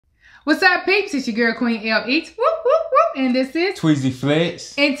What's up, peeps? It's your girl, Queen L Eats. Whoop, whoop, whoop. And this is Tweezy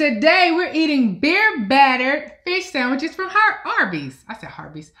Flex. And today we're eating beer battered fish sandwiches from Arby's. I said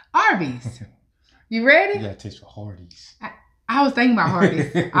Arby's. Arby's. You ready? You gotta taste for Hardee's. I was thinking about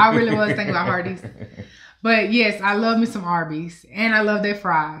Hardee's. I really was thinking about Hardee's. But yes, I love me some Arby's. And I love their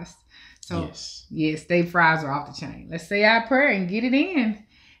fries. So yes, their fries are off the chain. Let's say our prayer and get it in.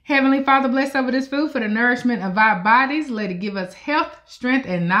 Heavenly Father, bless over this food for the nourishment of our bodies. Let it give us health, strength,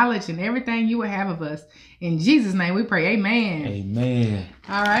 and knowledge and everything you will have of us. In Jesus' name we pray. Amen. Amen.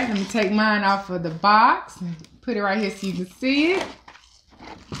 All right, let me take mine off of the box. Put it right here so you can see it.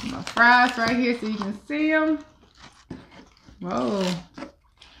 My fries right here so you can see them. Whoa. I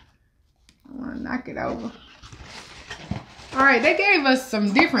want to knock it over. All right, they gave us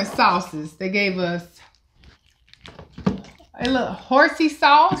some different sauces. They gave us a little horsey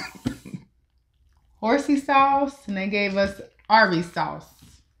sauce. And they gave us Arby's sauce.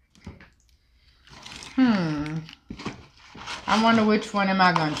 I wonder which one am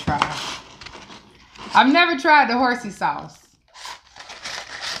I going to try. I've never tried the horsey sauce.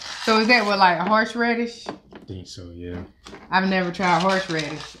 So is that what, like a horseradish? I think so, yeah. I've never tried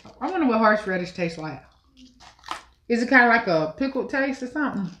horseradish. I wonder what horseradish tastes like. Is it kind of like a pickled taste or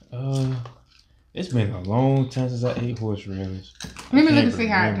something? It's been a long time since I ate horseradish. Let me look and see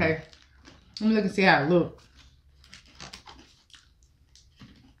how it tastes. Let me look and see how it looks.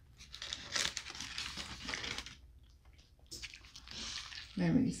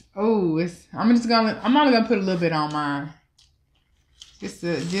 I'm only gonna put a little bit on mine. Just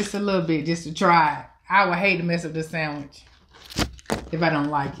a little bit, just to try it. I would hate to mess up this sandwich if I don't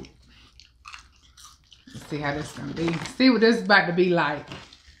like it. Let's see how this is gonna be. See what this is about to be like.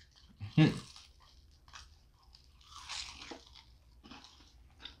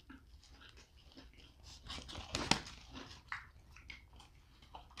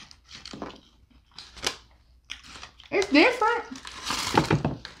 It's different.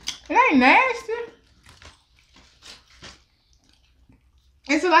 It ain't nasty.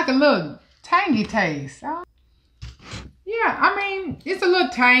 It's like a little tangy taste. Yeah, I mean, it's a little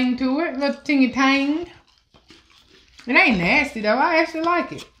tang to it. A little tingy tang. It ain't nasty though. I actually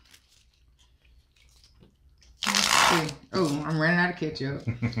like it. Let's see. Oh, I'm running out of ketchup.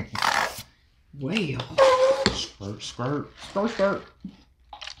 Well. Skirt.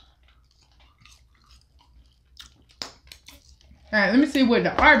 All right, let me see what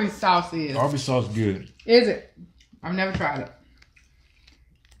the Arby's sauce is. Arby's sauce good. Is it? I've never tried it.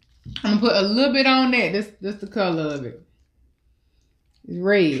 I'm gonna put a little bit on that. This the color of it. It's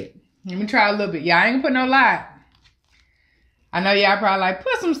red. Let me try a little bit. Y'all ain't gonna put no lot. I know y'all probably like,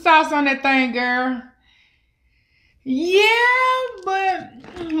 put some sauce on that thing, girl. Yeah, but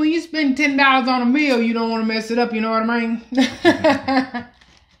when you spend $10 on a meal, you don't want to mess it up. You know what I mean?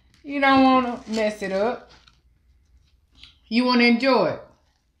 You don't want to mess it up. You want to enjoy it.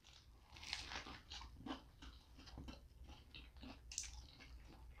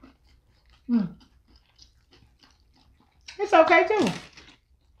 It's okay too.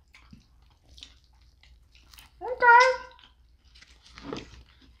 Okay.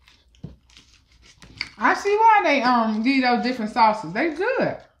 I see why they give those different sauces. They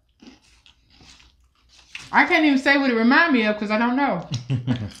good. I can't even say what it remind me of because I don't know.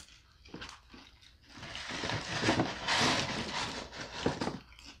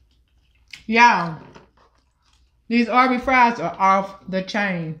 Y'all, these Arby's fries are off the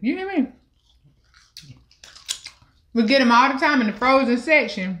chain. You hear me? We get them all the time in the frozen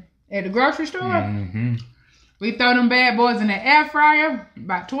section at the grocery store. We throw them bad boys in the air fryer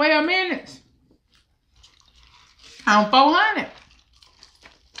about 12 minutes. On 400.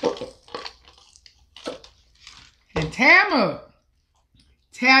 And tear them up.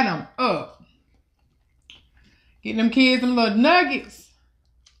 Tear them up. Get them kids them little nuggets.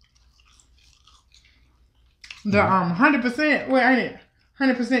 The 100%, what ain't it?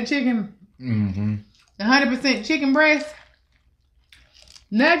 100% chicken. The 100% chicken breast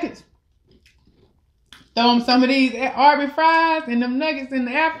nuggets. Throw them some of these Arby's fries and them nuggets in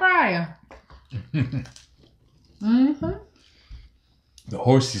the air fryer. The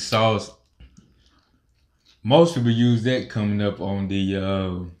horsey sauce. Most people use that coming up on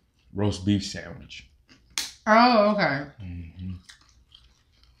the roast beef sandwich. Oh, okay.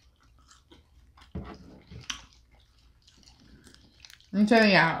 I'm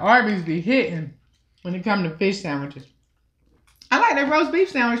telling y'all, Arby's be hitting when it comes to fish sandwiches. I like that roast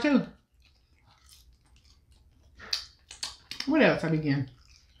beef sandwich too. What else I be getting?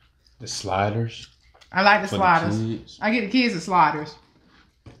 The sliders. I like the sliders. I get the kids the sliders.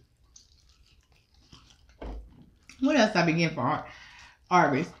 What else I be getting for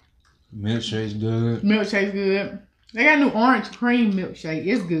Arby's? Milkshake's good. Milkshake's good. They got a new orange cream milkshake.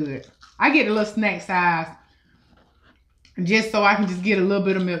 It's good. I get a little snack size just so I can just get a little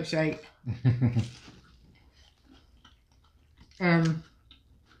bit of milkshake.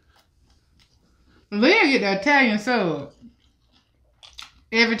 Leah get the Italian sub.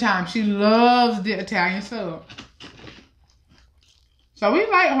 Every time. She loves the Italian sub. So we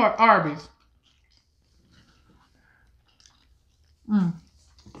like her Arby's.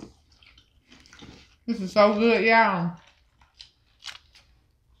 This is so good, y'all.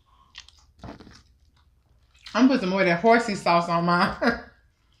 I'm putting some more of that horsey sauce on mine.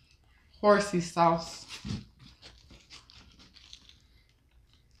 Horsey sauce.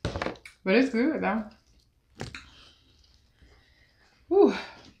 But it's good though. Whew.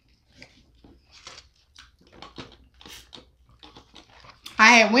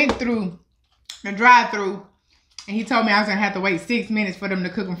 I had went through the drive-thru and he told me I was gonna have to wait 6 minutes for them to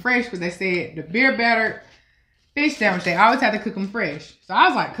cook them fresh because they said the beer battered fish sandwich, they always have to cook them fresh. So I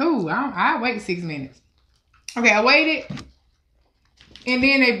was like, cool, I'll wait 6 minutes. Okay, I waited and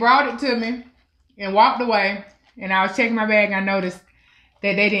then they brought it to me and walked away and I was checking my bag and I noticed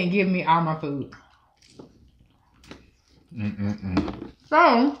that they didn't give me all my food.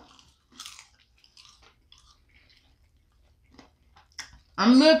 So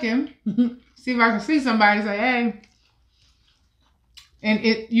I'm looking, see if I can see somebody say, hey. And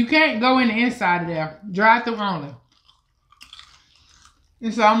you can't go in the inside of there. Drive-through only.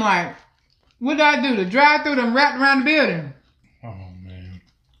 And so I'm like, what did I do? The drive-through them wrapped around the building. Oh, man.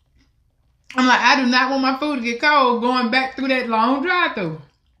 I'm like, I do not want my food to get cold going back through that long drive-through.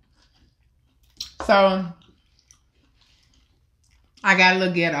 So I got a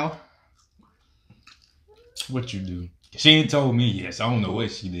little ghetto. What you do? She ain't told me yet, so I don't know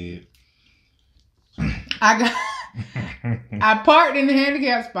what she did. I parked in the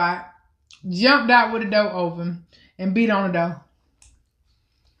handicap spot, jumped out with the door open, and beat on the door.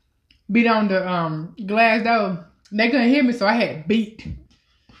 Beat on the glass door. They couldn't hear me, so I had beat.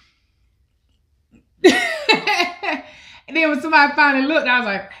 And then when somebody finally looked, I was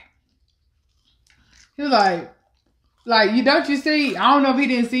like, he was like, don't you see? I don't know if he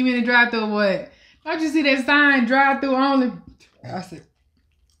didn't see me in the drive-thru or what. Don't you see that sign, drive-thru only? I said,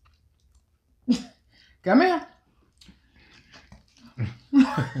 come here.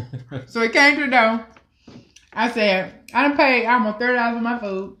 So he came to the door. I said, I done paid almost $30 for my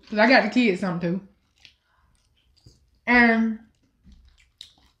food because I got the kids something too. And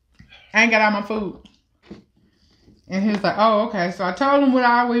I ain't got all my food. And he was like, oh, okay. So I told him what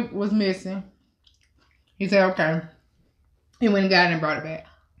I was missing. He said, okay. He went and got it and brought it back.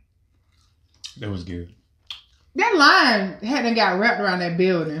 That was good. That line hadn't got wrapped around that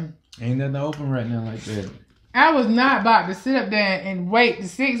building. Ain't nothing open right now like that. I was not about to sit up there and wait the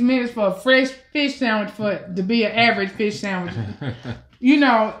 6 minutes for a fresh fish sandwich to be an average fish sandwich. You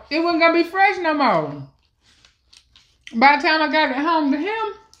know, it wasn't going to be fresh no more. By the time I got it home to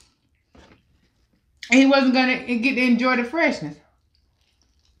him, he wasn't going to get to enjoy the freshness.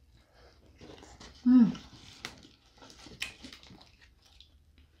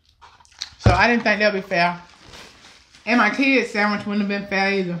 So I didn't think that would be fair. And my kids' sandwich wouldn't have been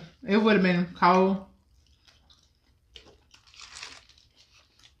fair either. It would have been cold.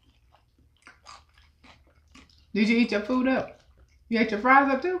 Did you eat your food up? You ate your fries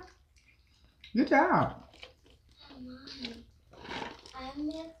up too? Good job. I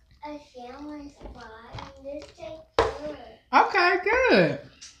made a sandwich fry and this tastes good. Okay, good.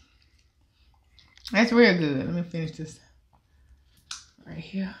 That's real good. Let me finish this right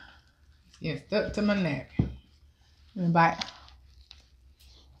here. Yeah, stuck to my neck. Let me bite.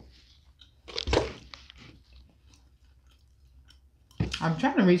 I'm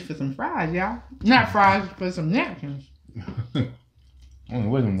trying to reach for some fries, y'all. Not fries, but some napkins. I don't know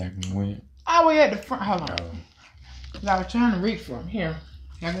where them napkins went. Oh, we at the front. Hold on. Cause I was trying to reach for them. Here.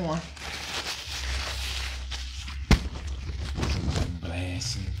 Y'all go on.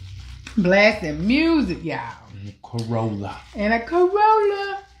 Blasting. Blasting music, y'all. Corolla. And a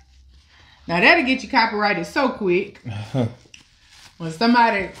Corolla. Now that'll get you copyrighted so quick. When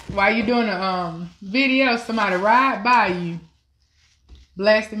somebody, while you're doing a video, somebody ride by you,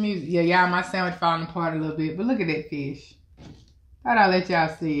 blast the music. Yeah, y'all, my sandwich falling apart a little bit, but look at that fish. Thought I'd let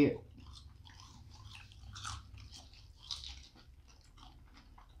y'all see it.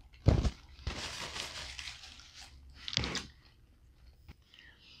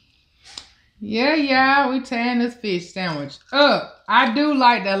 Yeah, y'all, we tearing this fish sandwich up. I do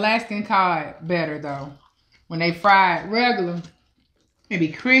like the Alaskan cod better though. When they fry it regular, it be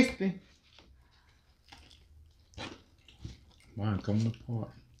crispy. Mine coming apart.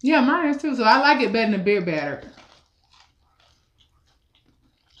 Yeah, mine is too. So I like it better than beer battered.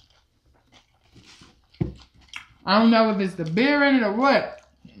 I don't know if it's the beer in it or what.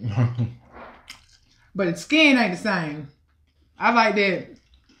 But the skin ain't the same. I like that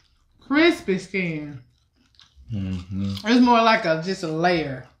crispy skin. It's more like just a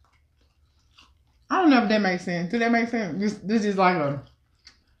layer. I don't know if that makes sense. Does that make sense? This is like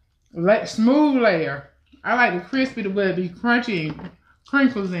a smooth layer. I like the crispy, the way it be crunchy and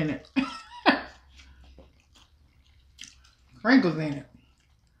crinkles in it. Crinkles in it.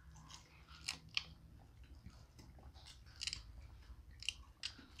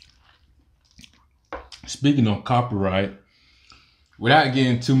 Speaking of copyright, without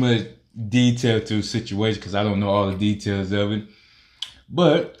getting too much detail to the situation, because I don't know all the details of it,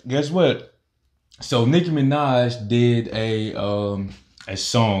 but guess what? So Nicki Minaj did a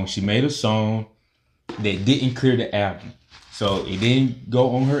song. She made a song that didn't clear the album. So it didn't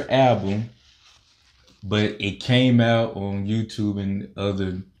go on her album, but it came out on YouTube and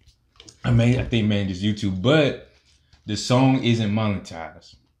other, I think mainly just YouTube, but the song isn't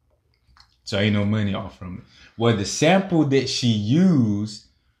monetized. So ain't no money off from it. Well, the sample that she used,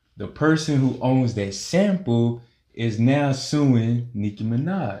 the person who owns that sample is now suing Nicki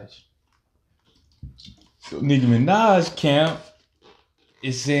Minaj. So Nicki Minaj camp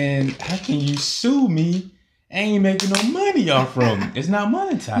is saying, how can you sue me? I ain't making no money off from it. It's not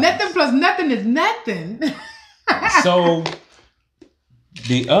monetized. Nothing plus nothing is nothing. So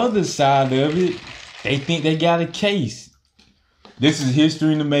the other side of it, they think they got a case. This is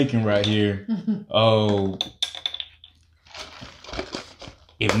history in the making right here. Oh,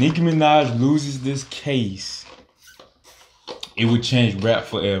 if Nicki Minaj loses this case, it would change rap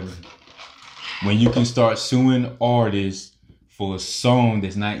forever. When you can start suing artists for a song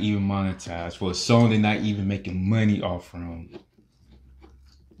that's not even monetized, for a song they're not even making money off from.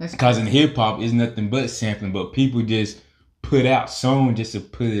 Because in hip hop, it's nothing but sampling, but people just put out songs just to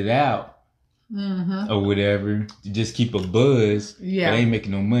put it out. Or whatever, to just keep a buzz. Yeah. But they ain't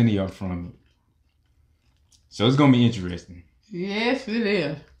making no money off from it. So it's gonna be interesting. Yes, it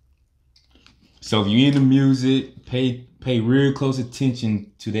is. So if you're into music, pay real close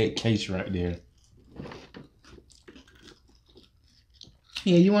attention to that case right there.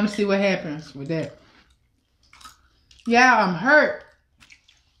 Yeah, you want to see what happens with that. Yeah, I'm hurt.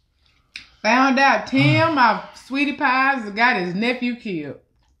 Found out Tim, our sweetie pies, got his nephew killed.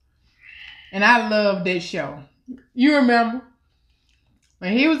 And I love that show. You remember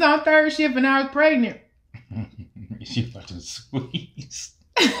when he was on third shift and I was pregnant? She watching sweets.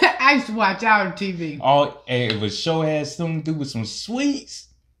 I used to watch all the TV. Oh, and if a show had something to do with some sweets,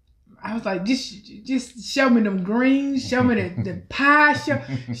 I was like, just show me them greens, show me the pie,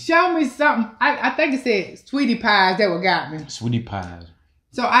 show me something. I think it said sweetie pies that what got me. Sweetie pies.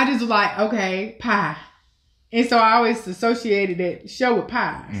 So I just was like, okay, pie. And so I always associated that show with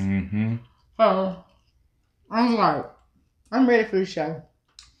pies. So I was like, I'm ready for the show.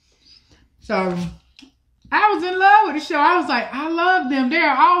 So I was in love with the show. I was like, I love them. They're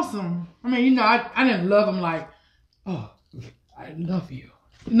awesome. I mean, you know, I didn't love them like, oh, I love you.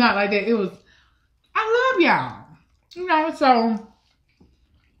 Not like that. It was, I love y'all. You know, so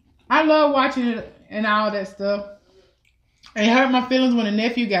I love watching it and all that stuff. And it hurt my feelings when the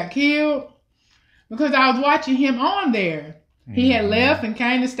nephew got killed because I was watching him on there. He had left and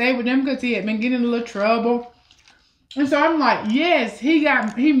came to stay with them because he had been getting in a little trouble. And so I'm like, yes,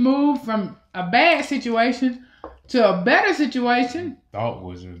 he moved from a bad situation to a better situation.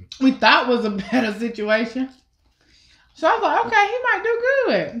 We thought was a better situation. So I was like, okay, he might do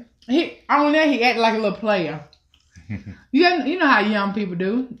good. He acted like a little player. You know how young people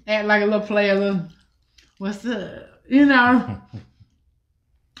do. Act like a little player, what's up? You know.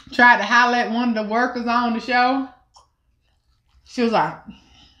 Tried to holler at one of the workers on the show. She was like,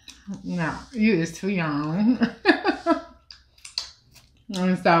 no, you is too young.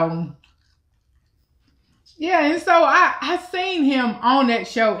 And so, yeah, and so I seen him on that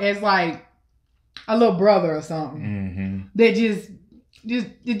show as like a little brother or something. That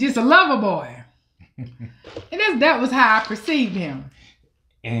just a lover boy. And that was how I perceived him.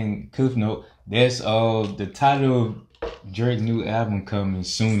 And Cliff Note, that's the title of Drake's new album coming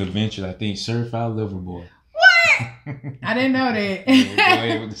soon eventually. I think Certified Lover Boy. I didn't know that. Yeah, go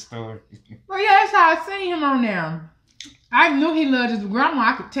ahead with the story. Well, yeah, that's how I seen him on there. I knew he loved his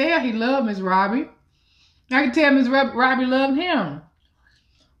grandma. I could tell he loved Miss Robbie. I could tell Miss Robbie loved him.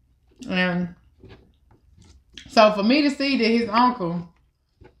 And so for me to see that his uncle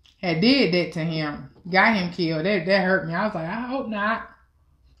had did that to him, got him killed, that hurt me. I was like, I hope not.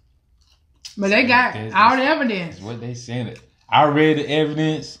 But they got all the evidence. That's what they said. I read the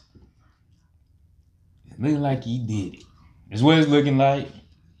evidence. It looking like he did it. That's what it's looking like.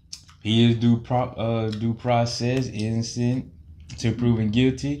 He is due process, innocent to proven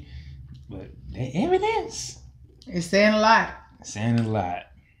guilty. But the evidence It's saying a lot. saying a lot.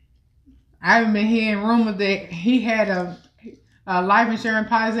 I haven't been hearing rumors that he had a life insurance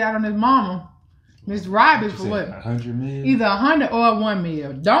policy out on his mama, Miss Robbins, for what? 100 million? Either 100 or 1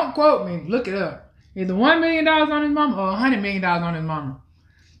 million. Don't quote me. Look it up. Either $1 million on his mama or $100 million on his mama.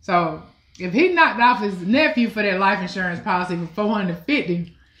 So if he knocked off his nephew for that life insurance policy for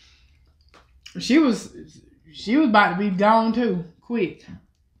 $450, she was about to be gone too, quick.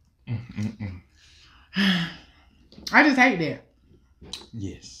 I just hate that.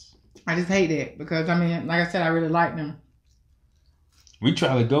 Yes. I just hate that because, I mean, like I said, I really like them. We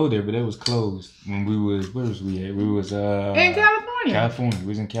tried to go there, but it was closed when we was, where was we at? We was In California. California. We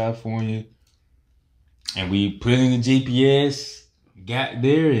was in California. And we put it in the GPS, got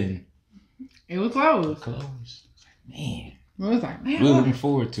there, and it was closed. Man. It was like, man. We were looking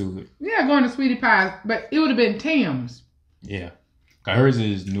forward to it. Yeah, going to Sweetie Pie's, but it would have been Tim's. Yeah. Hers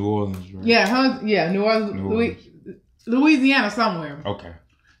is New Orleans, right? Yeah, New Orleans. Louisiana somewhere. Okay.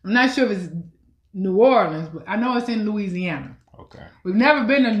 I'm not sure if it's New Orleans, but I know it's in Louisiana. Okay. We've never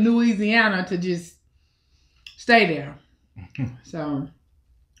been to Louisiana to just stay there. So,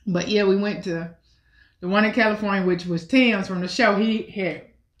 but yeah, we went to the one in California, which was Tim's from the show. He had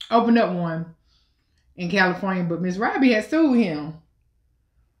opened up one in California, but Miss Robbie had sued him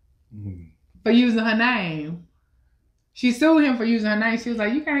for using her name. She sued him for using her name. She was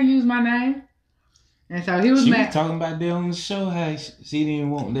like, "You can't use my name." And so he was mad. She was talking about that on the show, how she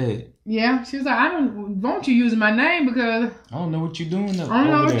didn't want that. Yeah, she was like, "I don't want you using my name because I don't know what you're doing. I don't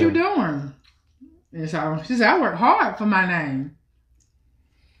know what you're doing." And so she said, "I worked hard for my name."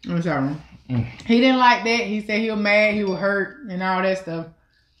 And so he didn't like that. He said he was mad, he was hurt, and all that stuff.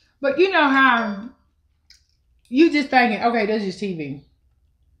 But you know how you just thinking, okay, that's just TV.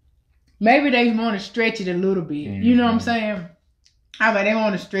 Maybe they want to stretch it a little bit. You know what I'm saying? I was like, they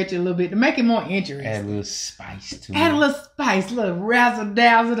want to stretch it a little bit to make it more interesting. Add a little spice to it. Add a little spice, a little razzle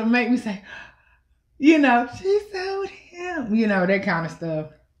dazzle to make me say, you know, she sold him. You know, that kind of stuff.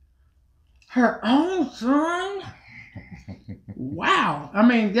 Her own son? Wow. I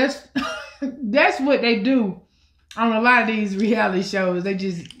mean, that's what they do on a lot of these reality shows. They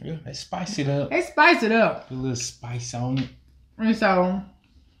just... Yeah, they spice it up. They spice it up. Put a little spice on it. And so,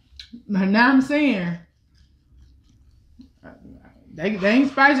 now I'm saying... They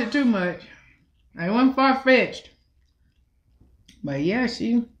ain't spice it too much. They wasn't far-fetched. But yeah,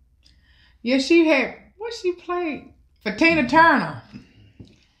 she had, what she played? For Tina Turner.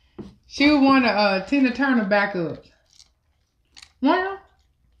 She was one of Tina Turner backups. Well,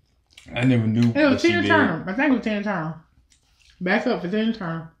 I never knew. It was Tina Turner. I think it was Tina Turner. Backup for Tina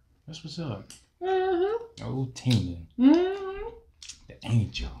Turner. That's what's up. Mm-hmm. Oh, Tina. Mm-hmm. The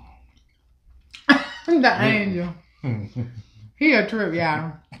angel. The angel. He a trip,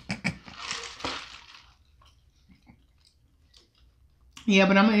 y'all. Yeah,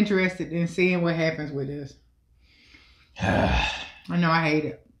 but I'm interested in seeing what happens with this. I know I hate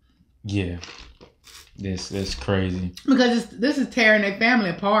it. Yeah. That's crazy. Because this is tearing their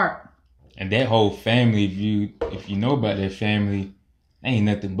family apart. And that whole family, if you know about that family, ain't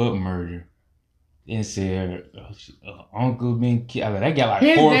nothing but murder. Then said uncle been killed. They got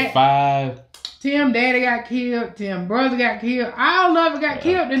like 4 or 5. Tim daddy got killed. Tim brother got killed. All of it got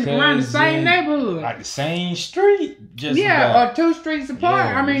killed around the same neighborhood. Like the same street. Just or 2 streets apart.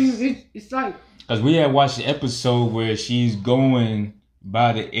 Yeah, I mean, it's like... Because we had watched the episode where she's going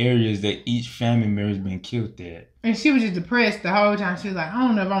by the areas that each family member has been killed at. And she was just depressed the whole time. She was like, I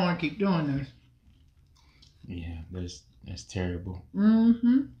don't know if I want to keep doing this. Yeah, that's terrible.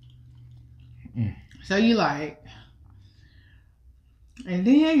 Mm-hmm. So you like... And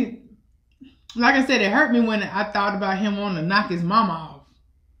then... Like I said, it hurt me when I thought about him wanting to knock his mama off.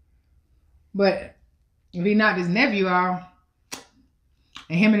 But if he knocked his nephew off,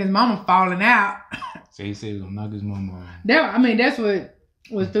 and him and his mama falling out. So he said he's gonna knock his mama off. That's what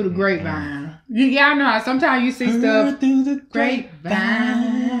was through the grapevine. Y'all know how sometimes you see stuff through the grapevine.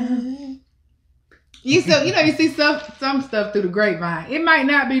 You see some stuff through the grapevine. It might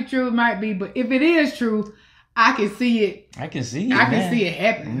not be true, it might be, but if it is true, I can see it. I can see it. I can see it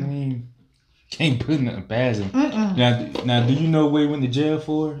happening. I mean, can't put nothing past him. Now, do you know what he went to jail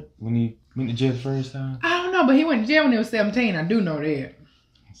for when he went to jail the first time? I don't know, but he went to jail when he was 17. I do know that.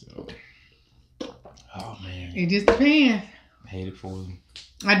 So, oh man, it just depends. I hate it for them.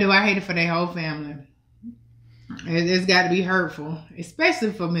 I do. I hate it for their whole family. It's got to be hurtful,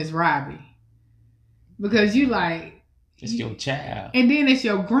 especially for Miss Robbie, because It's your child. And then it's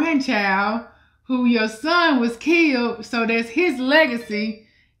your grandchild, who your son was killed. So that's his legacy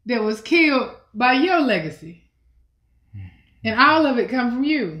that was killed by your legacy. And all of it come from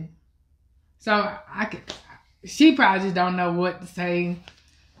you. So she probably just don't know what to say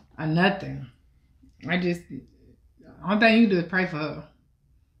or nothing. Only thing you do is pray for her.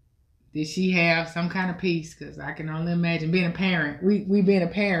 Did she have some kind of peace? Because I can only imagine being a parent. We being a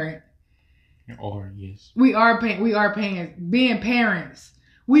parent. Or yes. We are parents. Being parents,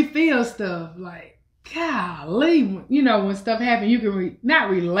 we feel stuff like, golly, you know, when stuff happens, you can not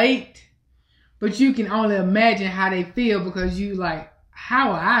relate, but you can only imagine how they feel because you like,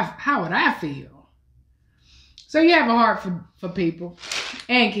 how would I feel? So you have a heart for people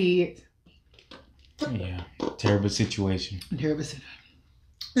and kids. Yeah, terrible situation. Terrible situation.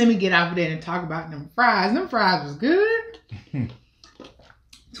 Let me get off of that and talk about them fries. Them fries was good.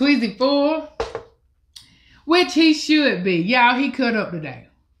 Tweezy full, which he should be. Y'all, he cut up today.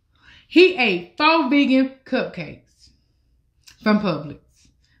 He ate 4 vegan cupcakes from Publix.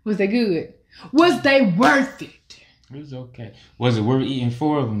 Was they good? Was they worth it? It was okay. Was it worth eating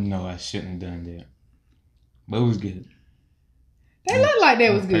 4 of them? No, I shouldn't have done that. But it was good. They looked like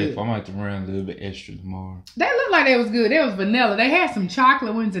they was good. I might have to run a little bit extra tomorrow. They looked like they was good. They was vanilla. They had some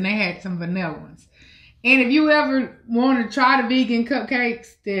chocolate ones and they had some vanilla ones. And if you ever want to try the vegan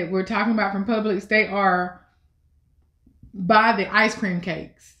cupcakes that we're talking about from Publix, they are by the ice cream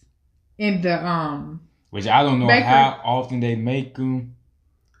cakes in the which I don't know bakery. how often they make them.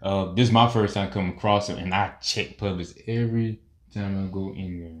 This is my first time coming across them, and I check Publix every time I go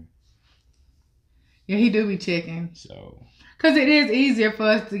in there. Yeah, he do be checking. So, because it is easier for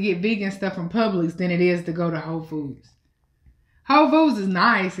us to get vegan stuff from Publix than it is to go to Whole Foods. Whole Foods is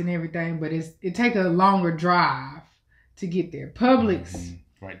nice and everything, but it take a longer drive to get there. Publix,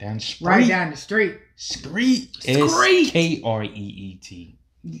 right down the street. Right down the street. Screet. Skreet. Screet.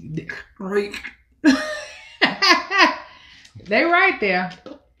 They right there.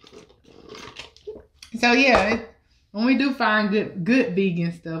 So yeah, when we do find good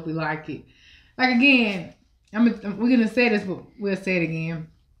vegan stuff, we like it. Like again, we're gonna say this, but we'll say it again.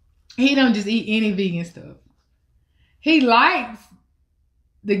 He don't just eat any vegan stuff. He likes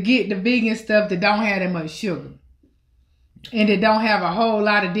to get the vegan stuff that don't have that much sugar and that don't have a whole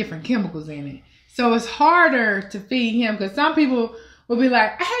lot of different chemicals in it. So it's harder to feed him because some people will be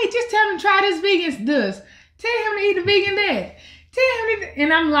like, hey, just tell him to try this vegan this. Tell him to eat the vegan that. Tell him to,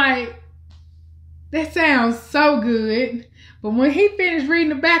 and I'm like, that sounds so good. But when he finished reading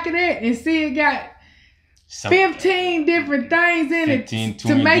the back of that and see it got 15 different things in it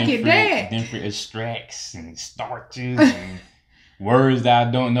to make it that. Different extracts and starches and words that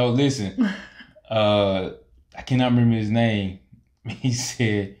I don't know. Listen, I cannot remember his name. He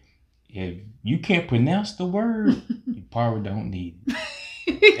said, if you can't pronounce the word, you probably don't need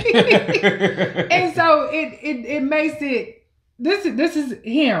it. And so it makes it, this is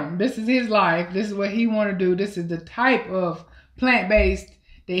him. This is his life. This is what he want to do. This is the type of plant-based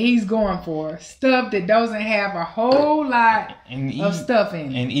that he's going for. Stuff that doesn't have a whole lot of stuff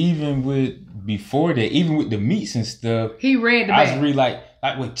in it. And even before that, even with the meats and stuff, he read the I back. was really like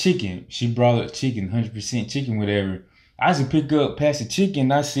with chicken. She brought up chicken, 100% chicken, whatever. I just pick up past the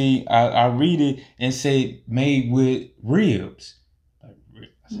chicken. I read it and say made with ribs. I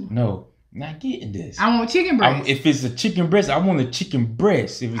said, no, not getting this. I want chicken breast. If it's a chicken breast, I want a chicken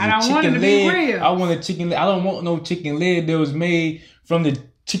breast. If it's I a don't want it chicken to be leg, ribs. I want a chicken leg. I don't want no chicken leg that was made from the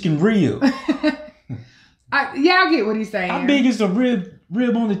chicken rib. I get what he's saying. How big is the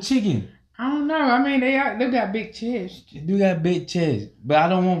rib on the chicken? I don't know. I mean, they got big chests. They do got big chest, but I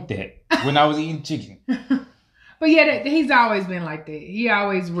don't want that when I was eating chicken. But yeah, he's always been like that. He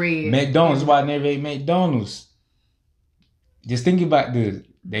always read. McDonald's, why I never ate McDonald's. Just think about this.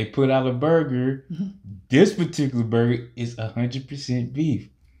 They put out a burger. This particular burger is 100% beef.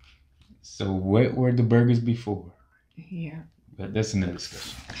 So what were the burgers before? Yeah. But that's another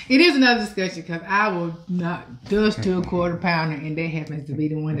discussion. It is another discussion because I will not dust to a quarter pounder, and that happens to be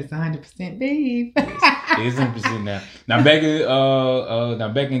the one that's 100% beef. It is 100% now. Now back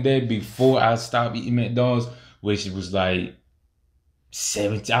in the day, before I stopped eating McDonald's, which was like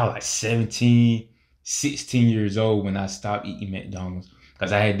 17, I was like 17, 16 years old when I stopped eating McDonald's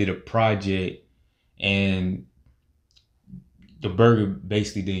because I had did a project and the burger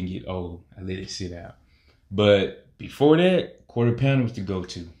basically didn't get old. I let it sit out. But before that, quarter pounder was the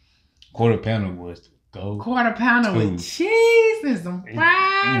go-to. Quarter pounder was the go-to. Quarter pounder with cheese and some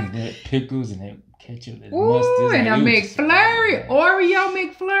fries. And that pickles and that ketchup and ooh, mustard. And a McFlurry. Oreo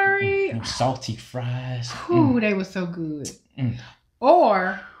McFlurry. Them salty fries. Ooh, they were so good.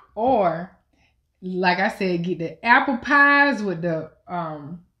 Or like I said, get the apple pies with the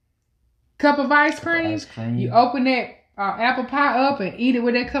cup of ice cream. You open that apple pie up and eat it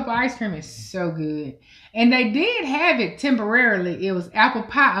with that cup of ice cream. It's so good. And they did have it temporarily. It was apple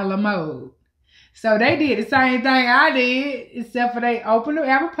pie a la mode. So they did the same thing I did, except for they opened the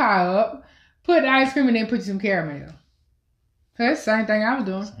apple pie up, put the ice cream, and then put some caramel. So that's the same thing I was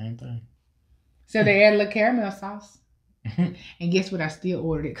doing. Same thing. So they added a little caramel sauce. And guess what? I still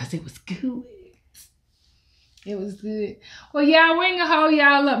ordered it because it was good. It was good. Well, y'all, we ain't gonna hold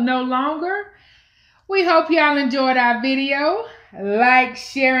y'all up no longer. We hope y'all enjoyed our video. Like,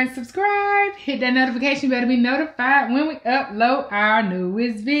 share, and subscribe. Hit that notification bell to be notified when we upload our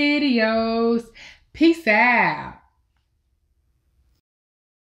newest videos. Peace out.